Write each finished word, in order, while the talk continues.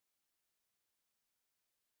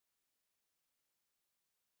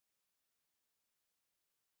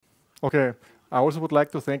Okay, I also would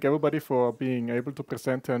like to thank everybody for being able to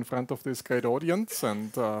present here in front of this great audience.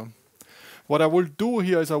 And what I will do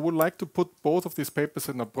here is I would like to put both of these papers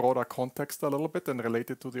in a broader context a little bit and relate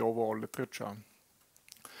it to the overall literature.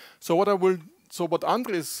 So what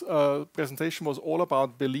Andre's presentation was all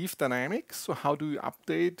about belief dynamics. So how do you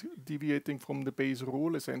update deviating from the base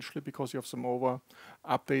rule, essentially because you have some over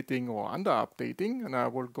updating or under updating, and I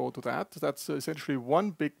will go to that. That's essentially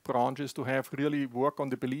one big branch is to have really work on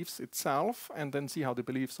the beliefs itself and then see how the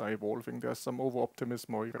beliefs are evolving. There's some over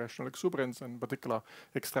optimism or irrational exuberance and in particular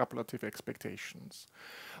extrapolative expectations.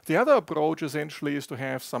 The other approach essentially is to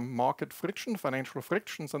have some market friction, financial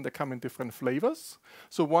frictions, and they come in different flavors.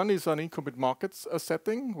 So one is an incomplete markets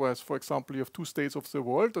setting, whereas, for example, you have two states of the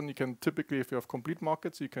world, and you can typically, if you have complete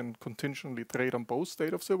markets, you can contingently trade on both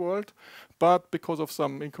states of the world. But because of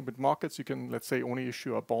some incomplete markets, you can, let's say, only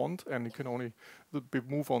issue a bond, and you can only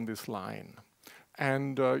move on this line.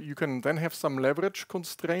 And you can then have some leverage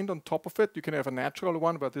constraint on top of it. You can have a natural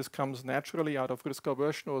one where this comes naturally out of risk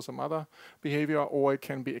aversion or some other behavior, or it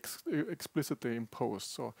can be explicitly imposed.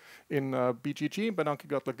 So in BGG,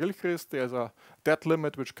 Bernanke-Göttler-Gilchrist, there's a debt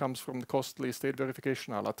limit which comes from the costly state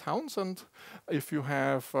verification a la Townsend. If you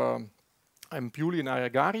have and Bewley and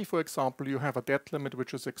Ayagari, for example, you have a debt limit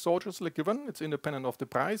which is exogenously given. It's independent of the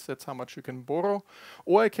price. That's how much you can borrow.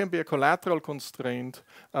 Or it can be a collateral constraint.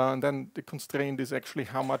 And then the constraint is actually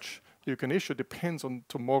how much you can issue. Depends on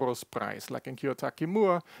tomorrow's price. Like in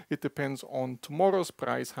Kiyotaki-Moore, it depends on tomorrow's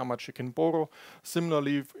price, how much you can borrow.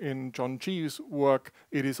 Similarly, in John G's work,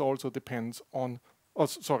 it is also depends on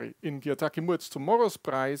in Kiyotaki-Moore, it's tomorrow's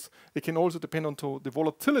price. It can also depend on the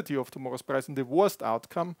volatility of tomorrow's price and the worst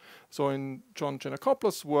outcome. So in John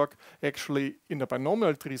Giannakopoulos' work, actually in the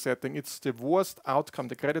binomial tree setting, it's the worst outcome.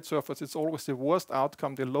 The credit surface, it's always the worst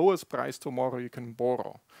outcome, the lowest price tomorrow you can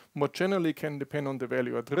borrow. More generally, can depend on the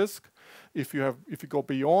value at risk. If you go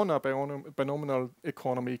beyond a binomial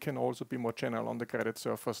economy, it can also be more general on the credit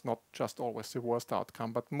surface, not just always the worst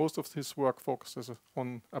outcome. But most of his work focuses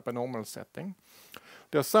on a binomial setting.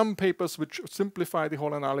 There are some papers which simplify the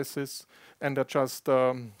whole analysis and that just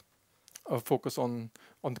focus on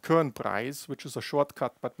the current price, which is a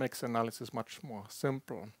shortcut but makes the analysis much more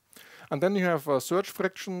simple. And then you have search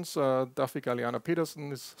frictions. Duffy, Galeano, Peterson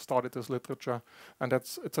has started this literature, and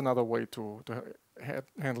it's another way to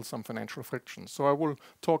handle some financial frictions. So I will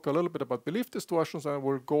talk a little bit about belief distortions, and I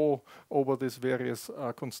will go over these various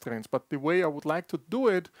constraints. But the way I would like to do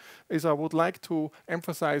it is I would like to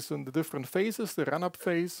emphasize on the different phases, the run-up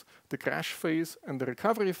phase, the crash phase, and the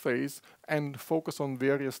recovery phase, and focus on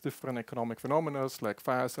various different economic phenomena like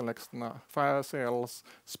fire sales,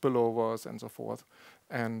 spillovers, and so forth.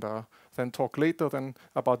 And then talk later then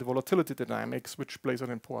about the volatility dynamics, which plays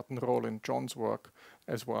an important role in John's work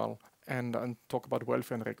as well, and talk about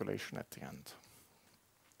welfare and regulation at the end.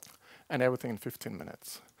 And everything in 15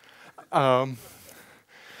 minutes.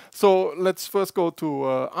 So let's first go to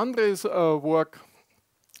Andre's work.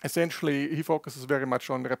 Essentially, he focuses very much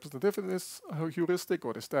on representativeness heuristic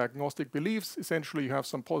or this diagnostic beliefs. Essentially, you have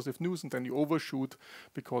some positive news and then you overshoot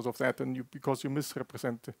because of that and because you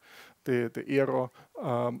misrepresent the error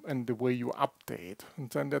and the way you update. And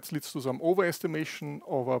then that leads to some overestimation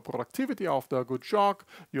of productivity after a good shock.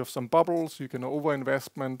 You have some bubbles, you can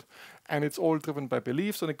overinvestment, and it's all driven by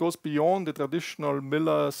beliefs. And it goes beyond the traditional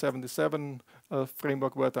Miller 77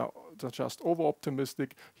 framework where they're just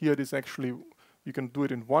over-optimistic. Here it is actually you can do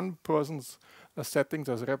it in one person's settings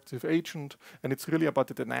as a repetitive agent, and it's really about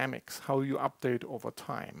the dynamics, how you update over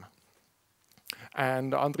time.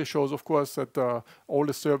 And Andre shows, of course, that all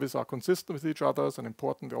the surveys are consistent with each other, and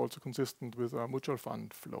important, they're also consistent with mutual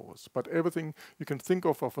fund flows. But everything you can think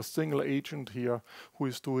of a single agent here who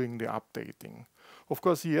is doing the updating. Of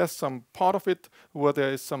course, he has some part of it where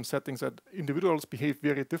there is some settings that individuals behave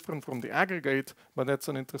very different from the aggregate, but that's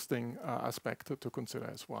an interesting aspect to consider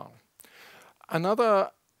as well. Another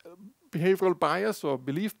behavioral bias or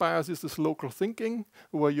belief bias is this local thinking,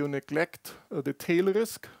 where you neglect the tail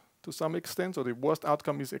risk to some extent, so the worst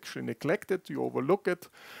outcome is actually neglected, you overlook it.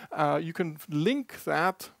 You can link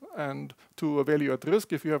that and to a value at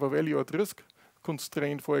risk. If you have a value at risk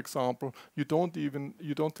constraint, for example, you don't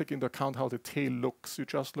take into account how the tail looks. You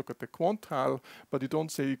just look at the quantile, but you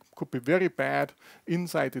don't say it could be very bad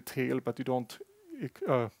inside the tail, but you don't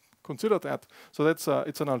consider that. So that's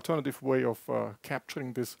it's an alternative way of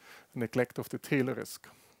capturing this neglect of the tail risk.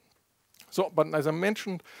 So, but as I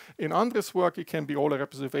mentioned, in Andre's work, it can be all a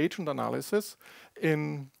representative agent analysis.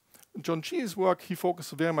 In John G's work, he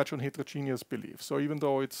focuses very much on heterogeneous beliefs. So even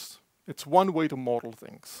though it's one way to model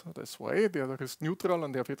things this way, there is neutral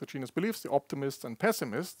and they have heterogeneous beliefs, the optimists and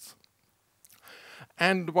pessimists.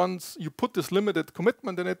 And once you put this limited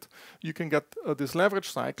commitment in it, you can get this leverage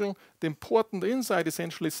cycle. The important insight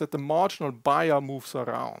essentially is that the marginal buyer moves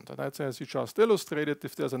around. And that's as you just illustrated.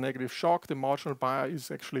 If there's a negative shock, the marginal buyer is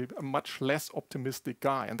actually a much less optimistic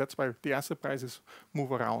guy. And that's why the asset prices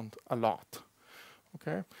move around a lot.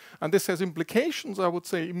 Okay? And this has implications, I would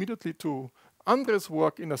say, immediately to Andre's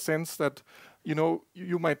work in a sense that,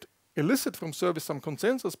 you might elicit from service some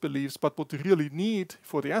consensus beliefs, but what you really need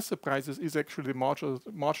for the asset prices is actually the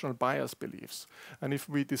marginal buyer's beliefs. And if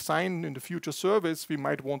we design in the future service, we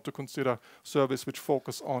might want to consider service which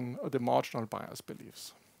focus on the marginal buyer's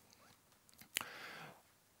beliefs.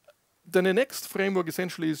 Then the next framework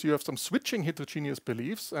essentially is you have some switching heterogeneous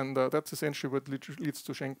beliefs, and that's essentially what leads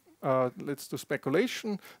to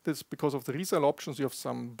speculation. This because of the resale options, you have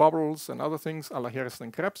some bubbles and other things, a la Harrison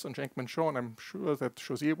and Krebs and Schenkman-Shaw, and I'm sure that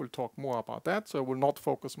José will talk more about that, so I will not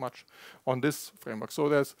focus much on this framework. So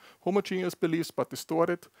there's homogeneous beliefs, but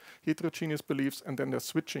distorted heterogeneous beliefs, and then there's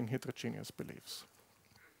switching heterogeneous beliefs.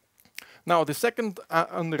 Now, the second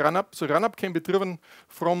on the run-up, so run-up can be driven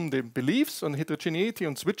from the beliefs on heterogeneity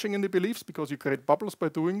and switching in the beliefs because you create bubbles by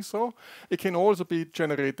doing so. It can also be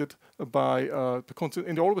generated by, and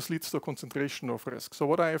it always leads to a concentration of risk. So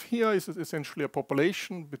what I have here is essentially a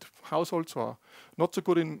population with households who are not so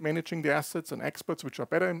good in managing the assets and experts which are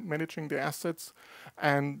better in managing the assets.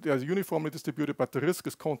 And they are uniformly distributed, but the risk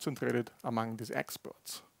is concentrated among these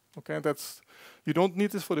experts. Okay, you don't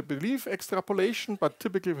need this for the belief extrapolation, but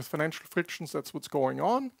typically with financial frictions, that's what's going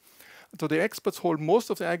on. So the experts hold most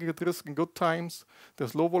of the aggregate risk in good times.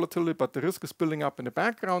 There's low volatility, but the risk is building up in the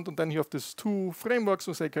background. And then you have these two frameworks,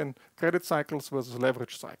 so say credit cycles versus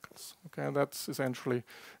leverage cycles. Okay, and that's essentially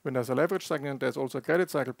when there's a leverage cycle, there's also a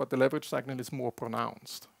credit cycle, but the leverage cycle is more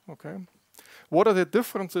pronounced. Okay, what are the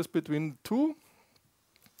differences between the two?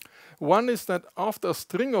 One is that after a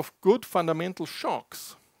string of good fundamental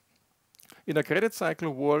shocks, in a credit cycle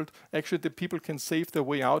world, actually the people can save their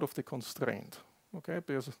way out of the constraint. Okay,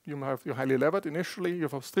 because you're highly levered initially, you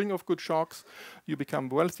have a string of good shocks, you become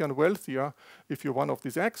wealthier and wealthier if you're one of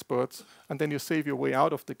these experts, and then you save your way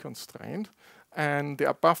out of the constraint, and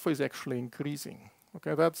the buffer is actually increasing.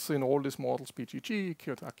 Okay, that's in all these models, BGG,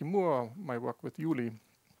 Kiyotaki-Moore, my work with Yuli.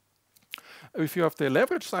 If you have the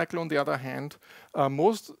leverage cycle, on the other hand,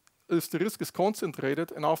 the risk is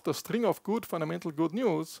concentrated, and after a string of good fundamental good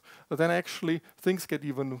news, then actually things get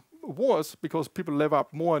even worse because people lever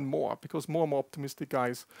up more and more because more and more optimistic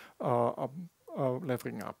guys are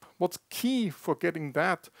levering up. What's key for getting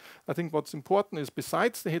that, I think what's important is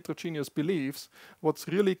besides the heterogeneous beliefs, what's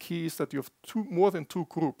really key is that you have more than two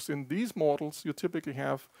groups. In these models, you typically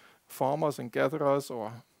have farmers and gatherers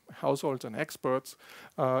or households and experts.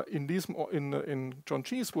 In John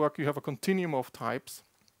G's work, you have a continuum of types.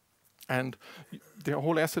 And the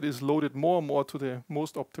whole asset is loaded more and more to the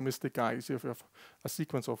most optimistic guys if you have a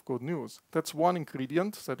sequence of good news. That's one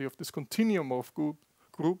ingredient, that you have this continuum of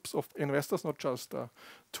groups of investors, not just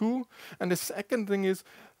two. And the second thing is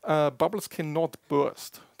bubbles cannot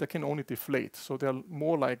burst. They can only deflate. So they're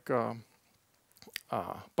more like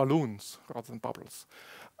balloons rather than bubbles.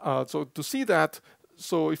 So to see that,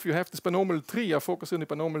 so if you have this binomial tree, I focus on the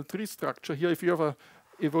binomial tree structure here. If you have a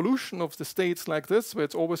evolution of the states like this, where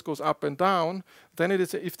it always goes up and down, then it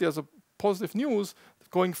is if there's a positive news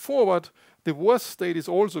going forward, the worst state is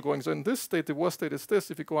also going. So in this state, the worst state is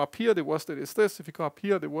this. If you go up here, the worst state is this. If you go up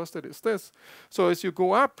here, the worst state is this. So as you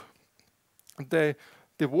go up, the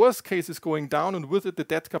worst case is going down, and with it, the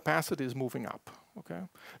debt capacity is moving up. Okay.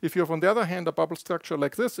 If you have, on the other hand, a bubble structure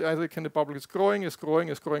like this, either the bubble is growing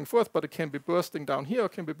forth, but it can be bursting down here, or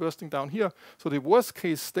can be bursting down here. So the worst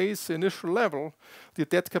case stays the initial level. The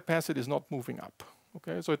debt capacity is not moving up.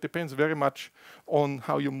 Okay. So it depends very much on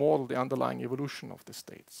how you model the underlying evolution of the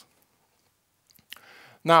states.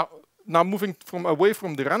 Now moving away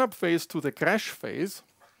from the run-up phase to the crash phase.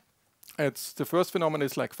 The first phenomenon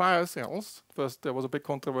is like fire sales. First, there was a big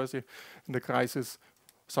controversy in the crisis.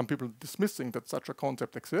 Some people dismissing that such a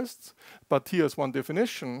concept exists. But here's one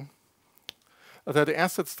definition, that the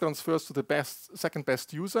assets transfers to the second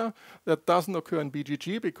best user. That doesn't occur in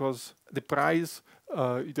BGG because the price,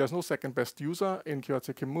 there's no second best user. In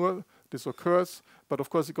Kiyotaki-Moore, this occurs. But of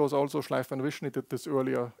course, it goes also, Schleifer and Vishny did this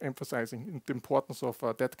earlier, emphasizing the importance of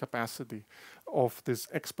debt capacity of this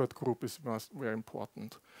expert group is very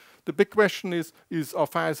important. The big question is are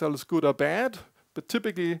fire sales good or bad? But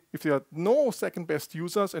typically, if there are no second best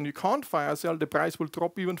users and you can't fire sell, the price will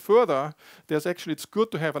drop even further. It's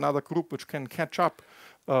good to have another group which can catch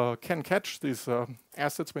these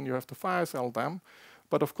assets when you have to fire sell them.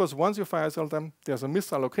 But of course, once you fire sell them, there's a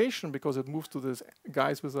misallocation because it moves to these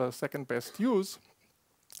guys with a second best use.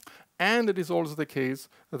 And it is also the case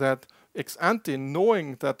that ex ante,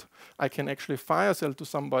 knowing that I can actually fire sell to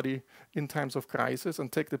somebody in times of crisis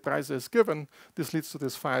and take the price as given, this leads to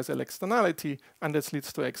this fire sell externality, and this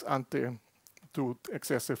leads to ex ante to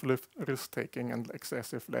excessive risk taking and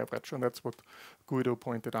excessive leverage. And that's what Guido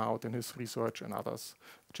pointed out in his research, and others.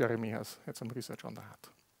 Jeremy has had some research on that.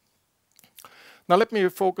 Now let me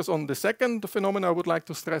focus on the second phenomenon I would like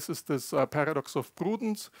to stress is this paradox of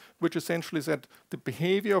prudence, which essentially is that the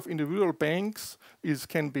behavior of individual banks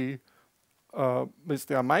can be,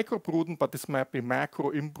 they are micro-prudent, but this might be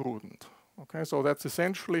macro-imprudent. Okay, so that's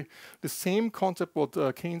essentially the same concept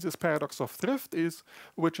what Keynes's paradox of thrift is,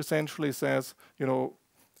 which essentially says, you know,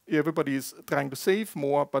 everybody is trying to save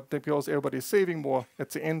more, but because everybody is saving more, at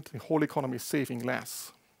the end, the whole economy is saving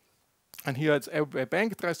less. And here it's a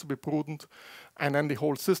bank tries to be prudent, and then the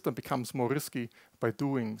whole system becomes more risky by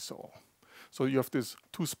doing so. So you have these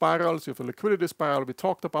two spirals. You have a liquidity spiral. We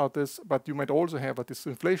talked about this, but you might also have a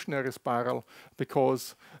disinflationary spiral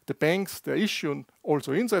because the banks, they issue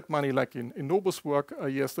also inside money, like in Nobel's work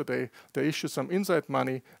yesterday, they issue some inside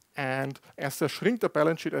money, and as they shrink the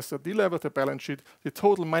balance sheet, as they delever the balance sheet, the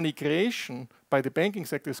total money creation by the banking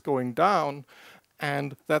sector is going down,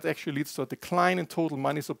 and that actually leads to a decline in total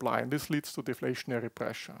money supply, and this leads to deflationary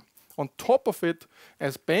pressure. On top of it,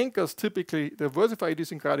 as bankers typically diversify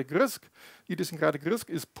idiosyncratic risk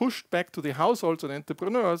is pushed back to the households and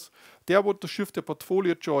entrepreneurs. They are able to shift their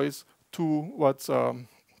portfolio choice towards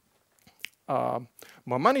more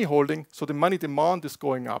money holding, so the money demand is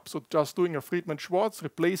going up. So just doing a Friedman-Schwarz,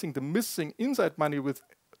 replacing the missing inside money with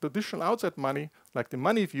the additional outside money, like the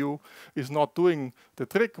money view, is not doing the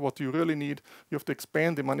trick. What you really need, you have to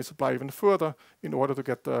expand the money supply even further in order to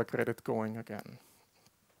get the credit going again.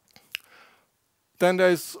 Then there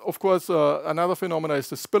is, of course, another phenomenon is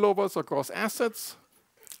the spillovers across assets.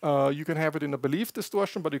 You can have it in a belief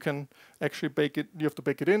distortion, but you can actually bake it. You have to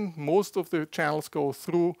bake it in. Most of the channels go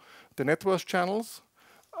through the net worth channels,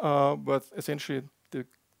 but essentially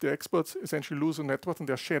the experts essentially lose a net worth and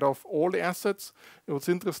they're shed off all the assets. And what's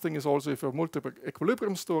interesting is also if a multiple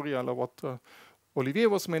equilibrium story, like what Olivier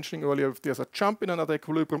was mentioning earlier, if there's a jump in another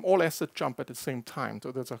equilibrium, all assets jump at the same time.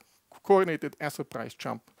 So there's a coordinated asset price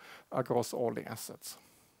jump across all the assets.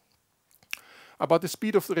 About the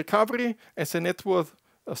speed of the recovery, as the net worth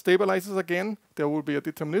stabilizes again, there will be a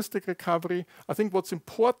deterministic recovery. I think what's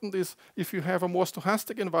important is if you have a more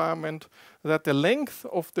stochastic environment, that the length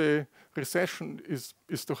of the recession is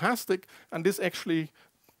stochastic, and this actually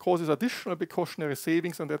causes additional precautionary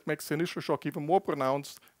savings, and that makes the initial shock even more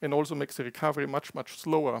pronounced and also makes the recovery much, much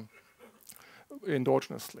slower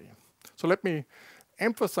endogenously. So let me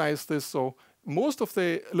emphasize this. So most of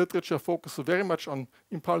the literature focuses very much on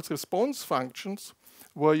impulse response functions,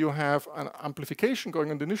 where you have an amplification going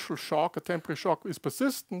on. The initial shock, a temporary shock, is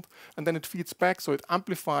persistent, and then it feeds back, so it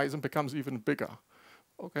amplifies and becomes even bigger.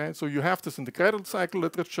 Okay, so you have this in the credit cycle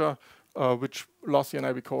literature, which Lassie and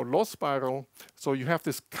I we call loss spiral. So you have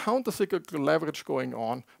this counter-cyclical leverage going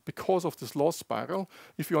on because of this loss spiral.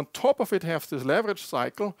 If you on top of it have this leverage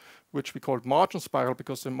cycle, which we call margin spiral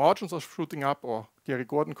because the margins are shooting up, or Gary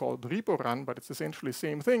Gordon called repo run, but it's essentially the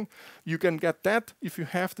same thing. You can get that if you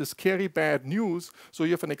have this carry bad news. So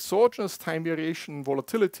you have an exogenous time variation in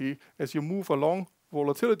volatility as you move along.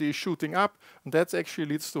 Volatility is shooting up, and that actually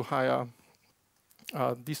leads to higher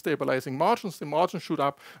destabilizing margins. The margins shoot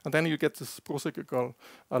up, and then you get this procyclical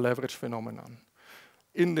leverage phenomenon.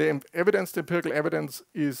 In the evidence, the empirical evidence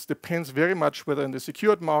depends very much whether in the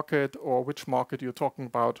secured market or which market you're talking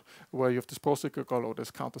about, where you have this procyclical or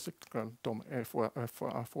this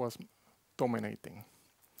countercyclical force dominating.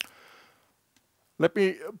 Let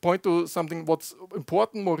me point to something. What's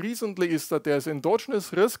important more recently is that there's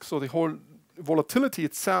endogenous risk, so the whole volatility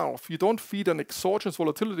itself, you don't feed an exogenous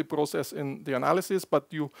volatility process in the analysis, but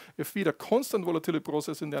you feed a constant volatility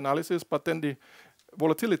process in the analysis, but then the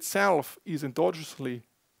volatility itself is endogenously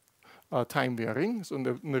time varying, so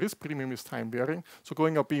the risk premium is time varying. So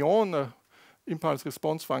going up beyond the impulse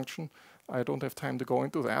response function, I don't have time to go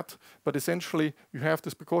into that, but essentially you have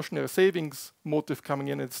this precautionary savings motive coming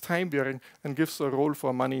in, it's time varying and gives a role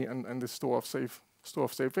for money and the store of safe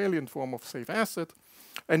value in form of safe asset.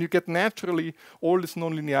 And you get naturally all these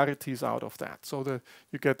nonlinearities out of that. So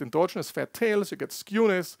you get endogenous fat tails, you get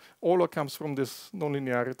skewness, all that comes from these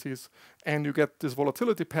nonlinearities. And you get this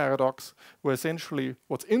volatility paradox, where essentially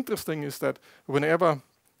what's interesting is that whenever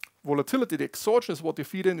volatility, the exogenous, what you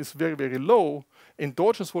feed in, is very, very low,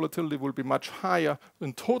 endogenous volatility will be much higher,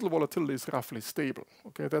 and total volatility is roughly stable.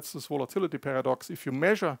 Okay, that's this volatility paradox. If you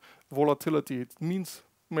measure volatility, it means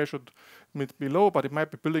measured below, but it might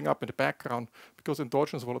be building up in the background because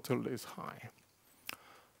endogenous volatility is high.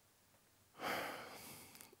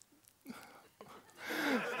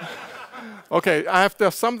 Okay,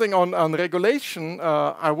 there's something on regulation.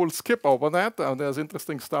 I will skip over that. There's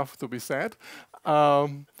interesting stuff to be said.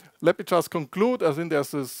 Let me just conclude. I think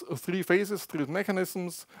there's this 3 phases, 3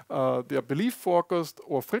 mechanisms. They are belief-focused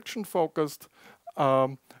or friction-focused.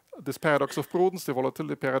 This paradox of prudence, the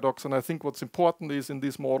volatility paradox. And I think what's important is in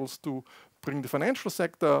these models to bring the financial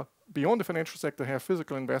sector beyond the financial sector, have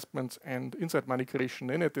physical investments and inside money creation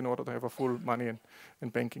in it in order to have a full money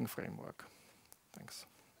and banking framework. Thanks.